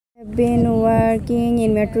I've been working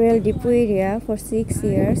in Metrorail depot area for 6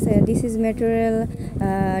 years. This is Metrorail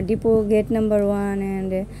depot gate number 1,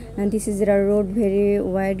 and this is the road, very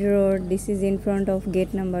wide road. This is in front of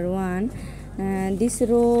gate number 1. This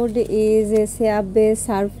road is a sub-base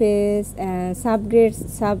surface, subgrade,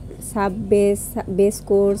 base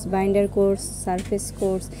course, binder course, surface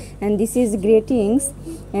course, and this is gratings.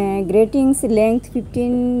 Gratings length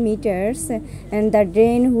 15 meters, and the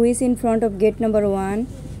drain who is in front of gate number 1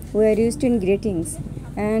 were used in gratings.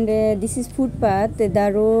 And this is footpath.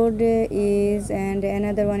 The road is, and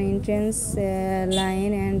another one entrance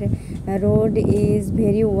line, and road is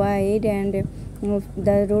very wide, and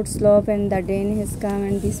the road slope and the drain has come,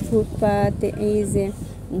 and this footpath is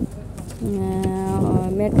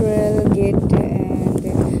Metrorail gate, and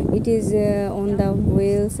it is on the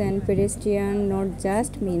wheels, and pedestrian not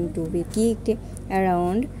just meant to be kicked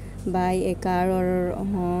around by a car or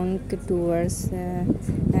honk towards,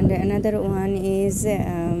 and another one is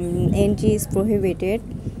entry is prohibited.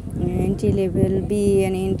 Entry level be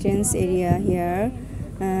an entrance area here,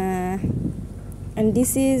 and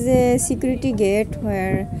this is a security gate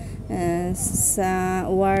where some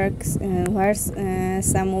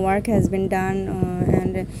work has been done,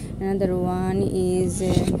 and another one is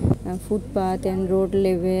footpath and road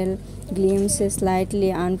level glimpse slightly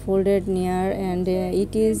unfolded near, and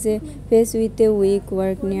it is faced with a weak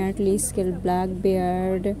work nearly scaled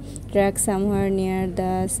blackbeard track somewhere near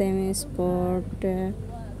the same spot,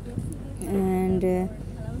 and there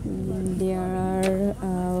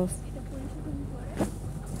are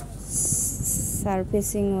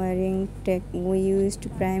surfacing wiring we used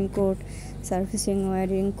prime coat surfacing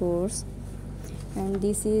wiring course. And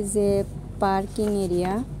this is a parking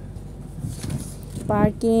area.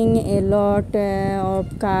 Parking, a lot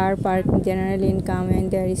of car parking generally in common.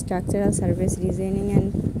 There is structural surface reasoning,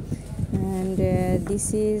 and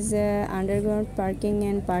this is underground parking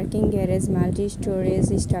and parking garage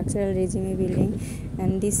multi-storage structural regime building.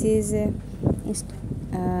 And this is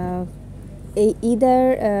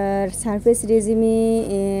either surface regime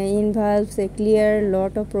involves a clear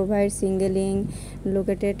lot of provide singling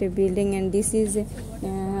located a building, and this is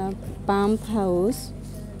pump house.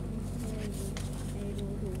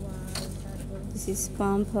 This is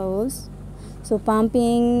pump house. So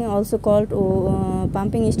pumping also called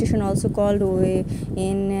pumping station also called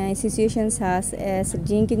in situations such as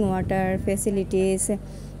drinking water facilities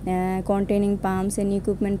containing pumps and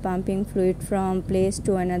equipment pumping fluid from place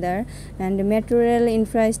to another, and Metrorail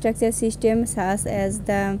infrastructure system such as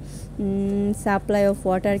the supply of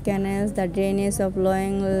water canals, the drainage of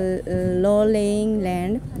low-lying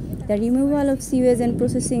land, the removal of sewage and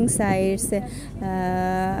processing sites.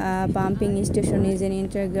 Pumping station is an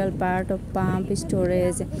integral part of pump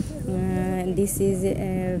storage. This is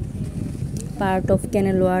part of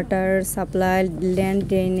canal water supply, land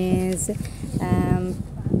drainage,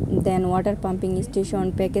 then water pumping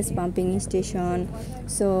station, package pumping station.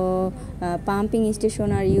 So pumping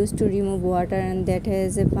station are used to remove water, and that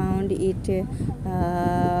has found it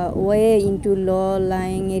way into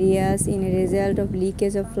low-lying areas in a result of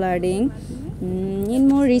leakage of flooding. In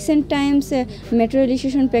more recent times, Metrorail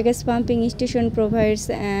station package pumping station provides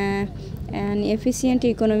an efficient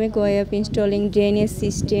economic way of installing drainage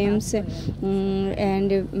systems,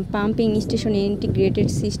 and pumping station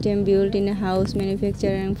integrated system built in a house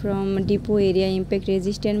manufacturing from depot area impact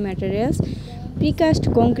resistant materials,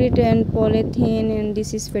 precast concrete and polythene, and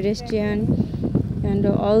this is pedestrian. And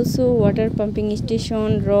also water pumping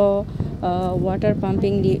station, raw water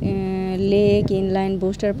pumping lake, inline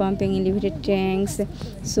booster pumping elevated tanks.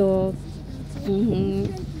 So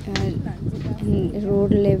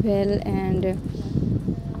road level and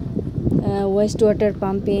wastewater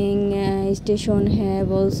pumping station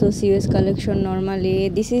have also sewage collection normally.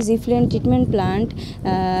 This is effluent treatment plant.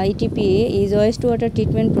 ETP is wastewater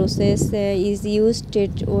treatment process is used to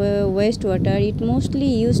wastewater. It mostly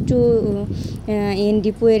used to in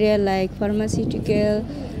depot area like pharmaceutical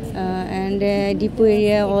and depot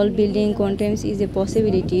area. All building contents is a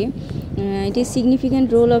possibility. It is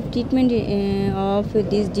significant role of treatment of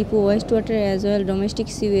this depot wastewater as well, domestic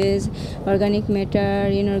sewage, organic matter,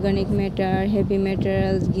 inorganic matter, heavy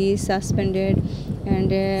materials, grease suspended,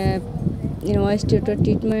 and wastewater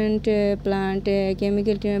treatment plant,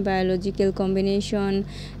 chemical treatment, biological combination,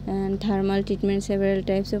 and thermal treatment, several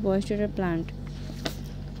types of wastewater plant.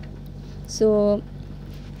 So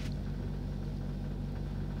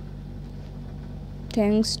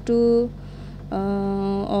thanks to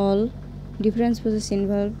all different process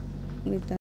involved with that.